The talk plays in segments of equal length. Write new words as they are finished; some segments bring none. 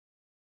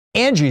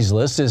Angie's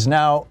List is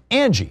now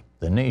Angie,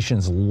 the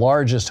nation's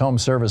largest home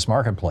service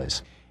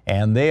marketplace.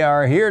 And they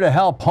are here to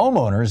help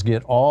homeowners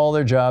get all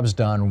their jobs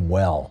done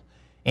well.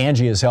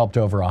 Angie has helped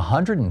over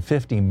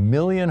 150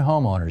 million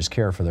homeowners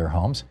care for their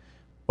homes.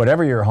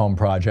 Whatever your home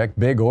project,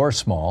 big or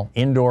small,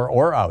 indoor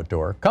or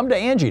outdoor, come to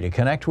Angie to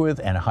connect with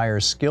and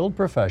hire skilled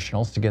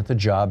professionals to get the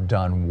job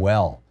done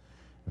well.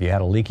 Have you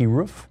had a leaky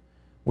roof?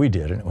 We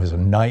did, and it was a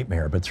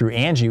nightmare. But through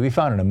Angie, we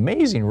found an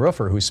amazing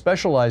roofer who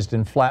specialized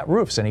in flat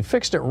roofs, and he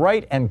fixed it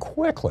right and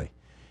quickly.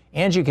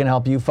 Angie can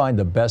help you find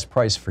the best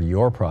price for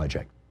your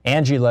project.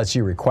 Angie lets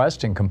you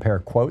request and compare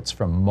quotes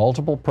from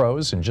multiple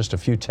pros in just a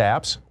few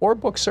taps, or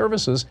book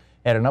services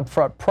at an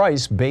upfront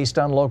price based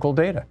on local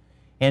data.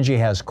 Angie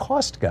has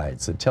cost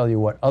guides that tell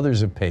you what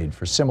others have paid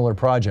for similar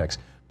projects,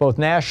 both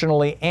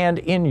nationally and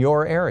in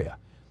your area.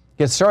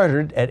 Get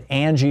started at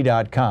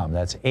Angie.com.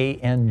 That's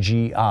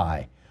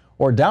A-N-G-I.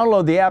 Or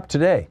download the app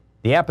today.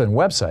 The app and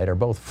website are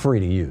both free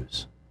to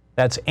use.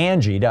 That's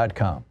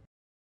Angie.com.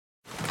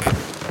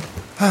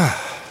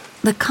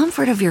 The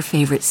comfort of your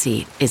favorite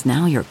seat is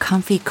now your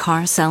comfy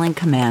car selling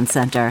command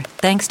center,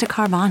 thanks to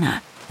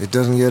Carvana. It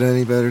doesn't get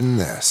any better than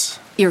this.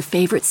 Your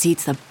favorite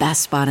seat's the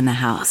best spot in the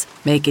house.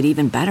 Make it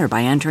even better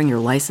by entering your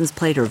license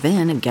plate or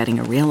VIN and getting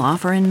a real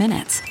offer in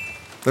minutes.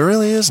 There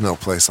really is no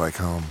place like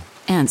home.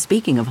 And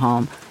speaking of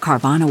home,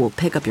 Carvana will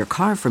pick up your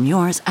car from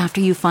yours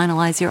after you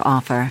finalize your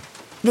offer.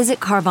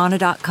 Visit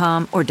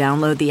Carvana.com or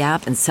download the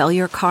app and sell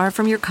your car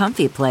from your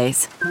comfy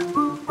place.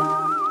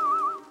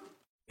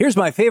 Here's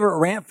my favorite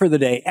rant for the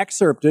day,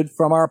 excerpted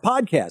from our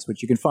podcast,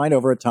 which you can find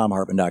over at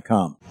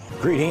TomHartman.com.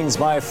 Greetings,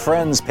 my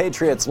friends,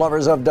 patriots,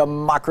 lovers of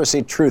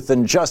democracy, truth,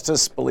 and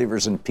justice,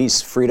 believers in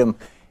peace, freedom,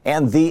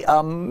 and the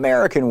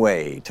American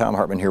way. Tom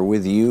Hartman here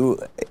with you.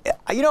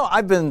 You know,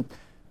 I've been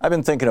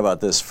thinking about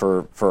this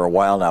for a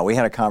while now. We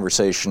had a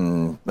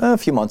conversation a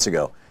few months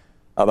ago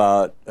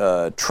about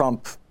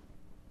Trump.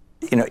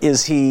 You know,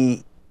 is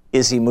he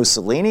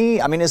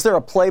Mussolini? I mean, is there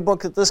a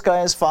playbook that this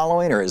guy is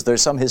following, or is there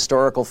some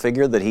historical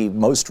figure that he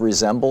most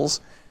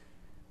resembles?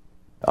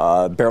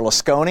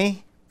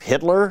 Berlusconi?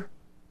 Hitler?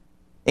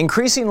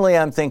 Increasingly,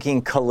 I'm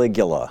thinking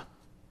Caligula.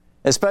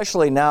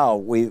 Especially now,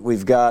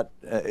 we've got,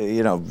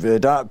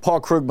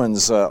 Paul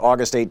Krugman's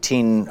August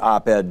 18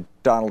 op-ed,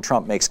 Donald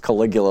Trump makes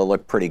Caligula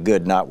look pretty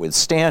good,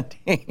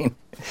 notwithstanding.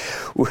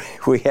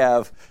 we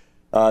have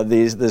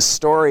this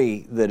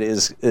story that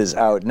is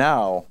out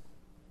now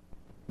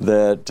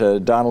that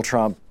Donald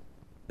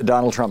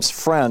Trump's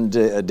friend,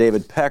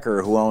 David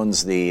Pecker, who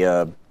owns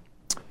the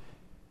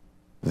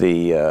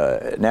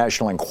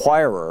National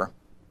Enquirer,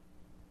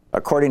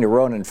 according to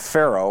Ronan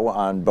Farrow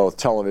on both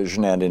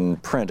television and in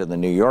print in the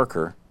New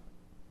Yorker,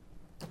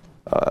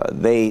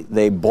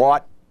 they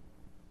bought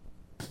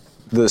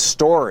the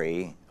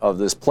story of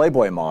this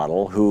Playboy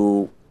model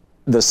who,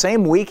 the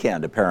same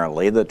weekend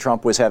apparently, that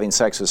Trump was having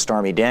sex with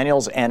Stormy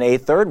Daniels and a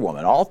third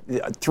woman, all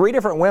three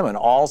different women,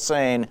 all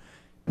saying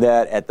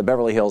that at the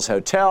Beverly Hills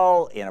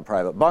Hotel, in a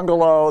private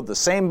bungalow, the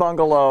same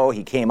bungalow,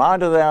 he came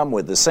onto them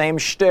with the same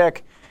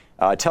shtick,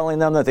 telling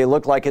them that they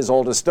looked like his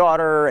oldest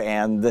daughter,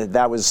 and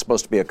that was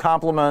supposed to be a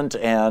compliment,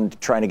 and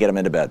trying to get them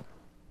into bed.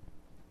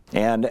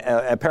 And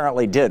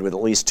apparently did, with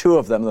at least two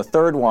of them. The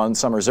third one,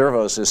 Summer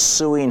Zervos, is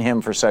suing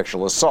him for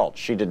sexual assault.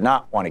 She did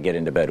not want to get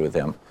into bed with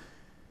him.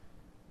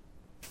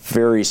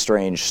 Very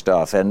strange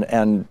stuff.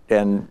 And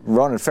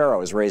Ronan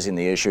Farrow is raising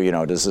the issue,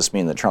 does this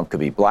mean that Trump could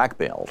be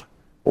blackmailed?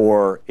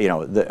 Or,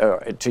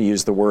 to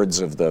use the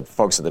words of the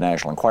folks at the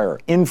National Enquirer,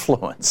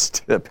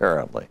 influenced,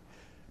 apparently.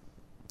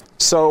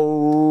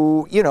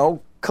 So,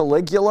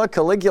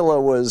 Caligula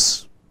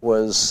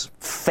was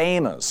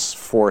famous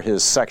for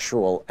his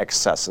sexual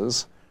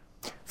excesses,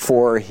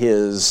 for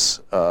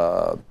his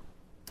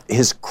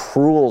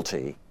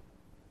cruelty,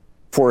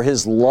 for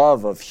his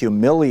love of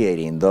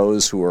humiliating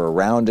those who were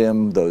around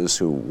him, those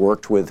who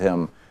worked with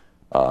him,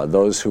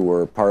 those who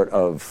were part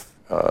of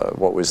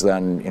what was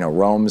then,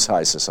 Rome's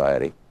high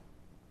society,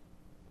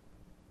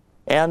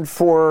 and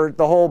for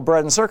the whole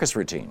bread and circus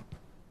routine,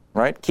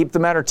 right? Keep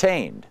them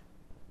entertained.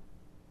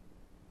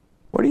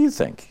 What do you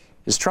think?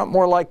 Is Trump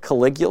more like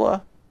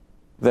Caligula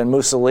than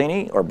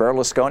Mussolini or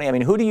Berlusconi? I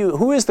mean,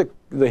 who is the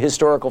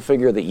historical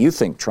figure that you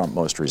think Trump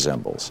most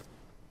resembles?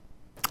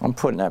 I'm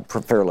putting that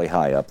fairly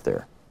high up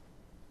there.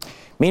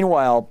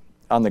 Meanwhile,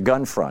 on the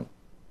gun front,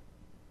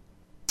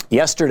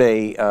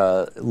 yesterday,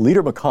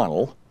 Leader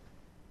McConnell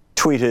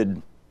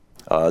tweeted,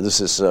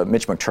 this is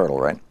Mitch McTurtle,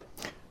 right?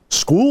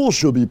 Schools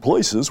should be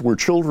places where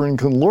children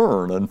can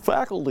learn and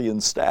faculty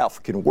and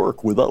staff can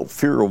work without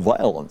fear of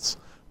violence.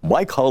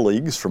 My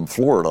colleagues from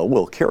Florida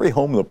will carry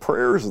home the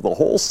prayers of the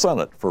whole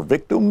Senate for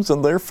victims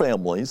and their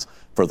families,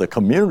 for the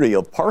community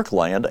of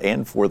Parkland,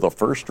 and for the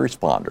first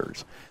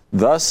responders.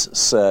 Thus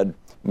said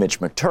Mitch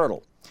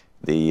McTurtle,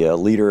 the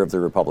leader of the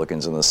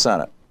Republicans in the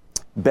Senate.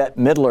 Bette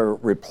Midler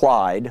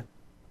replied,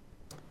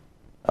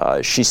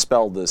 she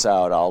spelled this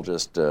out, I'll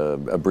just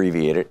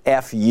abbreviate it.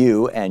 F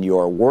you and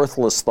your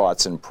worthless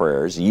thoughts and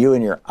prayers. You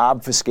and your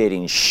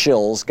obfuscating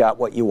shills got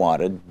what you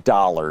wanted,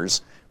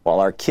 dollars, while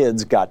our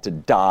kids got to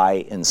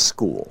die in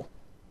school.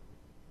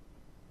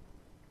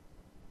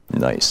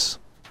 Nice.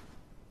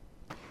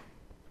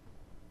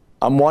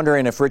 I'm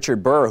wondering if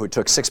Richard Burr, who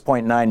took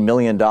 $6.9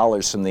 million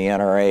from the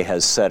NRA,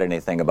 has said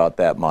anything about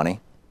that money.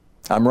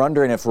 I'm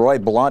wondering if Roy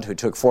Blunt, who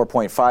took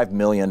 $4.5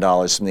 million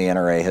from the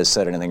NRA, has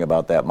said anything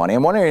about that money.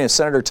 I'm wondering if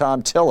Senator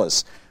Tom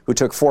Tillis, who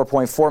took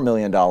 $4.4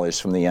 million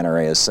from the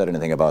NRA, has said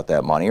anything about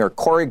that money. Or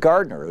Cory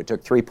Gardner, who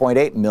took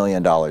 $3.8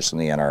 million from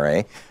the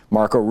NRA.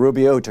 Marco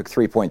Rubio, who took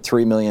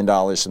 $3.3 million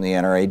from the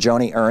NRA.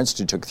 Joni Ernst,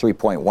 who took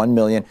 $3.1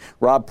 million.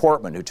 Rob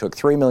Portman, who took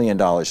 $3 million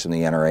from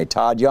the NRA.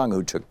 Todd Young,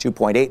 who took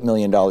 $2.8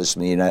 million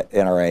from the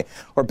NRA.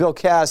 Or Bill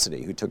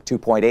Cassidy, who took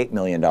 $2.8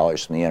 million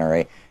from the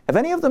NRA. Have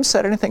any of them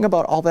said anything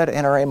about all that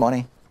NRA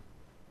money?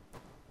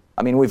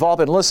 I mean, we've all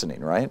been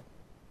listening, right?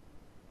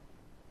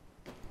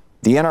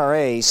 The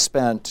NRA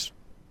spent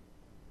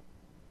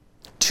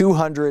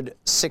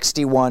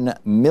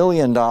 $261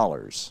 million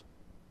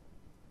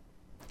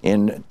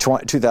in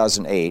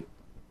 2008.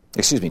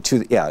 Excuse me,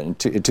 in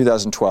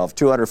 2012,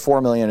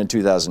 $204 million in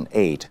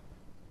 2008.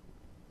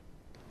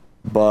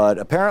 But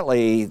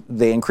apparently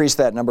they increased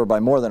that number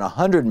by more than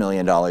 $100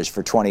 million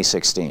for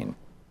 2016.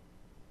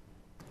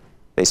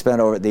 The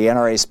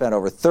NRA spent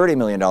over $30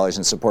 million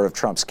in support of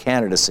Trump's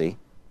candidacy,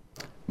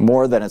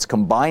 more than its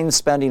combined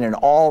spending in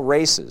all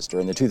races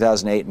during the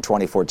 2008 and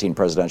 2014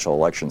 presidential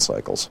election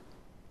cycles.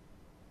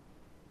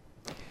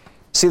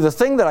 See, the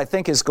thing that I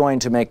think is going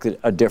to make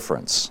a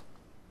difference,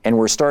 and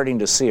we're starting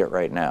to see it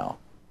right now,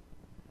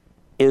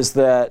 is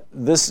that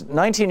this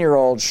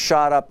 19-year-old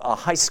shot up a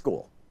high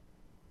school.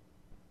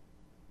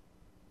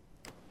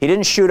 He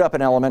didn't shoot up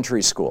an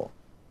elementary school.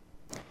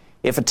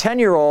 If a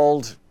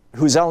 10-year-old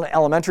whose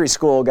elementary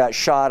school got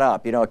shot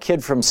up, a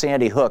kid from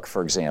Sandy Hook,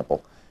 for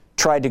example,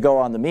 tried to go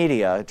on the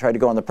media, tried to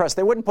go on the press,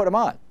 they wouldn't put him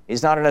on.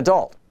 He's not an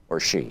adult, or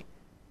she.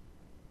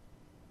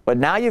 But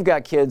now you've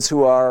got kids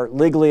who are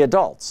legally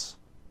adults,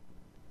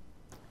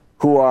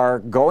 who are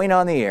going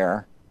on the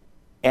air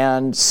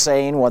and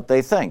saying what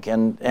they think.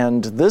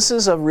 And this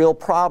is a real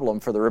problem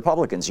for the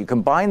Republicans. You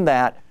combine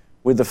that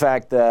with the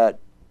fact that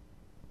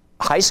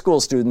high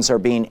school students are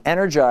being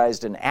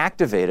energized and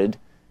activated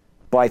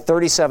by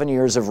 37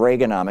 years of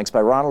Reaganomics,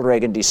 by Ronald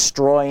Reagan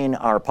destroying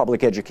our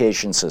public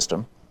education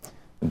system.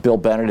 Bill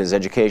Bennett, his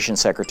education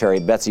secretary,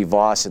 Betsy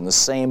Voss in the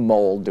same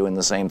mold, doing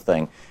the same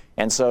thing.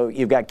 And so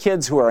you've got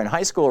kids who are in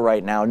high school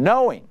right now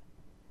knowing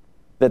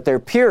that their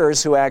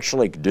peers who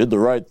actually did the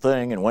right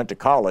thing and went to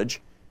college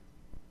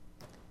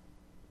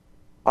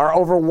are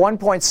over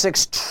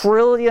 $1.6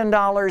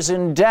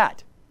 trillion in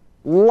debt.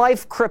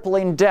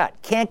 Life-crippling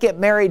debt. Can't get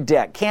married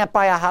debt. Can't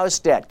buy a house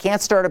debt. Can't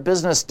start a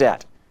business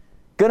debt.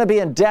 Going to be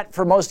in debt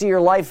for most of your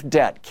life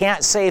debt.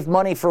 Can't save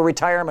money for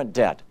retirement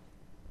debt.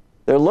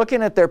 They're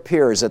looking at their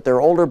peers, at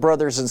their older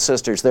brothers and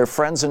sisters, their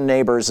friends and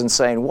neighbors, and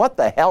saying, what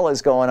the hell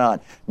is going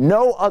on?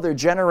 No other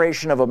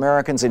generation of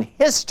Americans in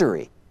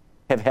history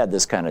have had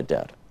this kind of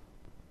debt.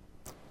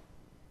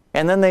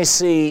 And then they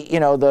see,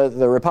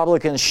 the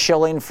Republicans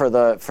shilling for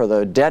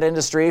the debt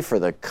industry, for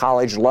the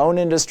college loan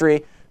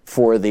industry,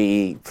 for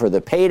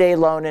the payday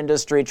loan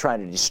industry,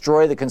 trying to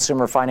destroy the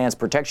Consumer Finance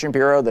Protection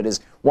Bureau that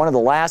is one of the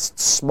last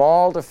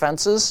small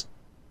defenses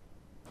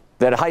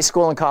that high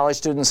school and college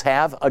students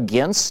have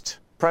against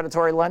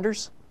predatory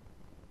lenders.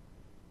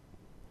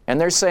 And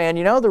they're saying,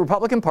 the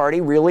Republican Party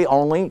really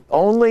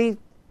only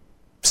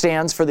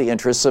stands for the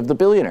interests of the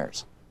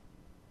billionaires.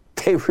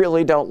 They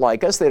really don't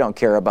like us. They don't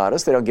care about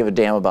us. They don't give a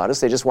damn about us.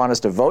 They just want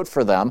us to vote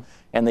for them.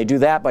 And they do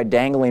that by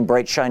dangling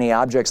bright, shiny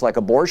objects like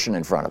abortion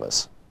in front of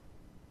us.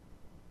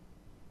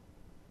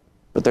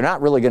 But they're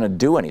not really going to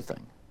do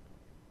anything.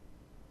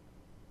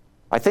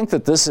 I think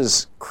that this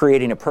is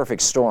creating a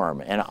perfect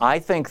storm. And I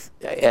think,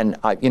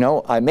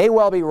 I may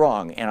well be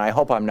wrong, and I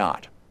hope I'm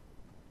not.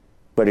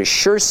 But it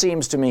sure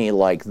seems to me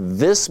like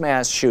this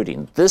mass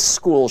shooting, this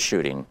school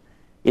shooting,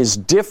 is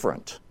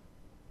different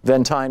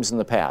than times in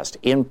the past.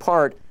 In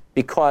part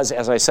because,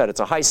 as I said,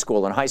 it's a high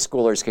school, and high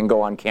schoolers can go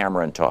on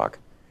camera and talk.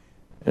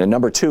 And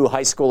number two,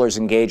 high schoolers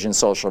engage in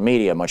social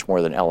media much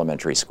more than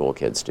elementary school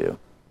kids do.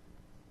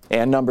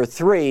 And number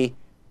three,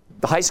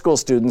 the high school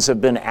students have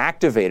been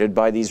activated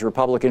by these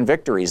Republican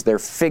victories. They're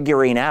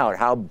figuring out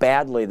how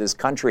badly this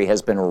country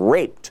has been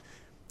raped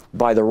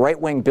by the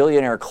right-wing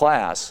billionaire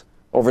class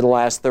over the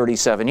last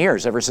 37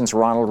 years, ever since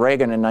Ronald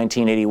Reagan in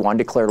 1981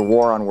 declared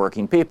war on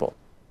working people.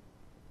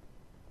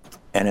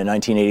 And in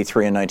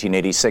 1983 and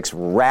 1986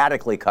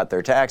 radically cut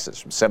their taxes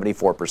from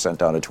 74%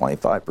 down to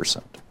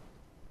 25%.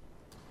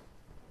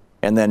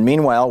 And then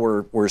meanwhile,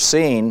 we're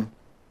seeing,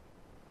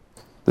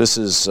 this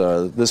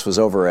was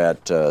over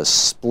at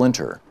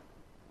Splinter.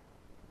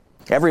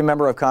 Every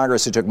member of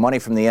Congress who took money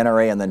from the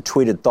NRA and then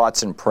tweeted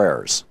thoughts and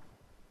prayers.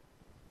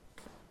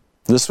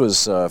 This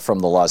was from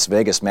the Las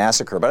Vegas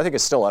massacre, but I think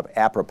it's still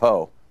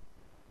apropos.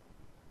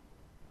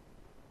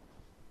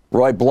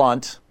 Roy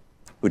Blunt,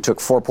 who took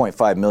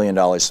 $4.5 million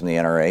from the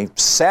NRA,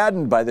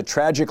 saddened by the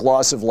tragic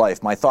loss of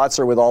life. My thoughts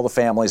are with all the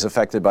families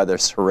affected by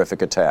this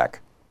horrific attack.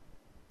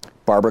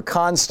 Barbara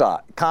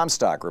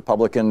Comstock,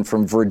 Republican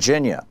from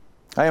Virginia.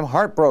 I am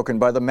heartbroken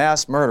by the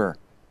mass murder.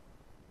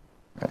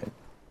 Right.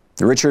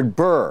 Richard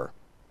Burr.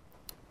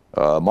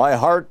 My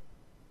heart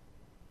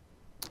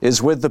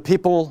is with the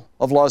people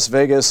of Las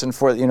Vegas and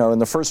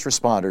and the first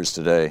responders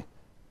today.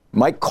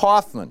 Mike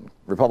Kaufman,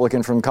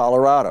 Republican from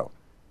Colorado.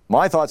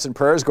 My thoughts and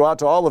prayers go out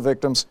to all the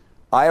victims.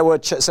 Iowa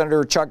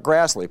Senator Chuck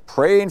Grassley,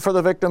 praying for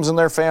the victims and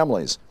their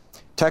families.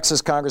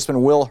 Texas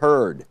Congressman Will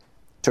Hurd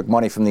took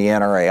money from the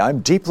NRA. I'm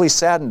deeply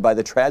saddened by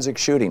the tragic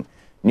shooting.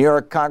 New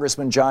York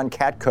Congressman John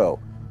Katko.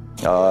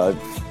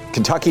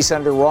 Kentucky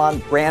Senator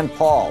Rand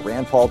Paul.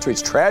 Rand Paul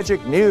tweets,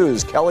 tragic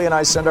news. Kelly and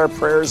I send our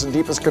prayers and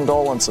deepest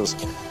condolences.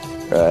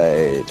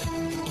 Right.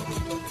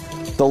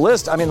 The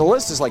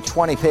list is like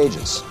 20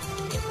 pages.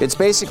 It's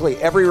basically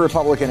every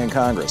Republican in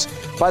Congress.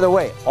 By the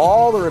way,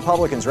 all the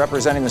Republicans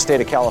representing the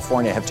state of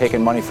California have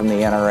taken money from the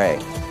NRA.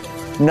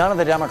 None of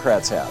the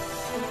Democrats have.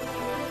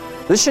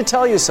 This should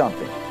tell you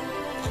something.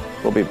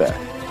 We'll be back.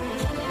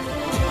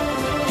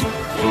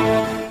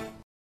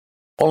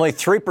 Only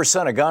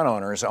 3% of gun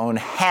owners own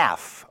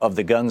half of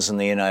the guns in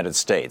the United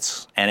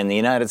States. And in the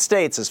United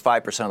States, as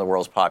 5% of the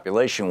world's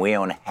population, we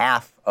own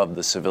half of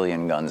the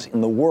civilian guns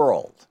in the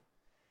world.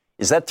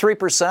 Is that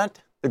 3%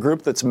 the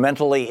group that's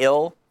mentally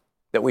ill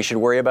that we should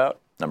worry about?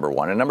 Number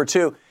one. And number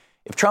two,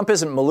 if Trump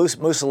isn't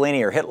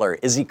Mussolini or Hitler,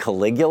 is he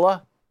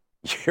Caligula?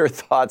 Your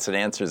thoughts and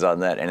answers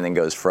on that. Anything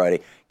Goes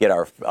Friday. Get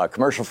our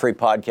commercial-free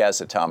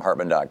podcast at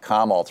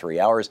TomHartman.com, all 3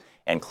 hours,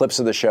 and clips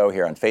of the show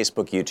here on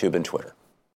Facebook, YouTube, and Twitter.